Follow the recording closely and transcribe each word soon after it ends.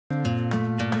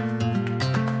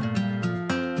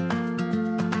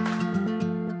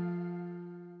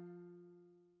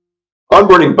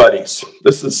onboarding buddies.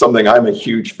 This is something I'm a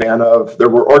huge fan of. There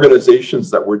were organizations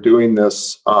that were doing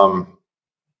this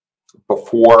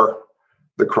before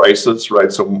the crisis,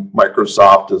 right? So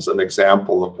Microsoft is an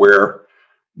example of where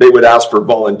they would ask for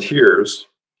volunteers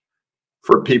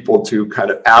for people to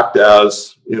kind of act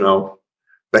as,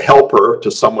 the helper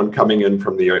to someone coming in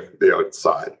from the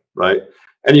outside, right?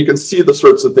 And you can see the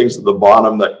sorts of things at the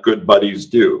bottom that good buddies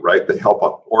do, right? They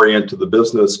help orient to the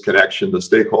business, connection to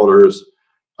stakeholders,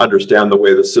 understand the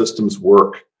way the systems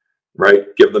work,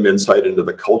 right? Give them insight into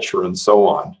the culture and so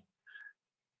on.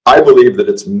 I believe that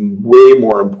it's way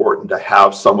more important to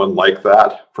have someone like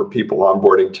that for people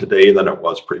onboarding today than it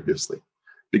was previously,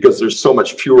 because there's so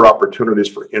much fewer opportunities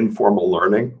for informal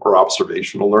learning or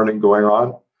observational learning going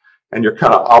on. And you're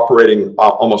kind of operating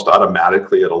almost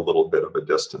automatically at a little bit of a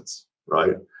distance,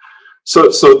 right? So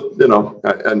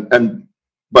and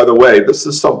by the way, this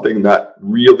is something that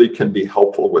really can be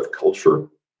helpful with culture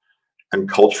and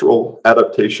cultural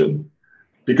adaptation,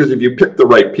 because if you pick the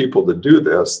right people to do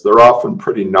this, they're often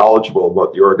pretty knowledgeable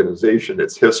about the organization,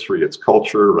 its history, its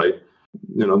culture, right?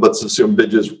 Let's assume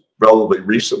Bidges relatively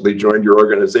recently joined your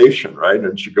organization, right?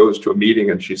 And she goes to a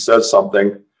meeting and she says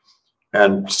something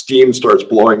and steam starts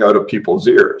blowing out of people's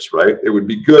ears, right? It would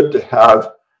be good to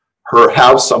have her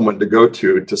have someone to go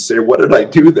to say, what did I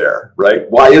do there, right?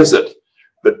 Why is it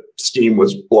that steam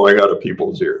was blowing out of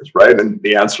people's ears, right? And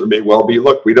the answer may well be,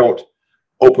 look, we don't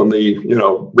openly,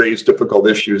 raise difficult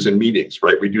issues in meetings,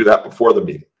 right? We do that before the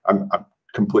meeting. I'm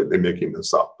completely making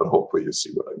this up, but hopefully you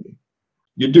see what I mean.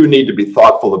 You do need to be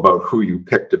thoughtful about who you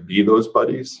pick to be those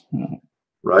buddies,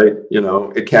 right?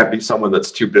 It can't be someone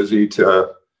that's too busy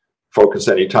to focus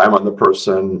any time on the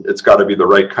person. It's got to be the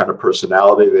right kind of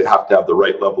personality. They have to have the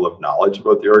right level of knowledge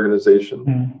about the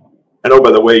organization. And oh,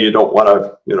 by the way, you don't want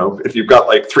to, if you've got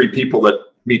like 3 people that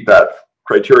meet that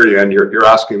criteria and you're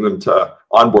asking them to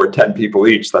onboard 10 people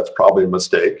each, that's probably a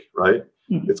mistake, right?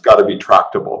 It's got to be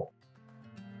tractable.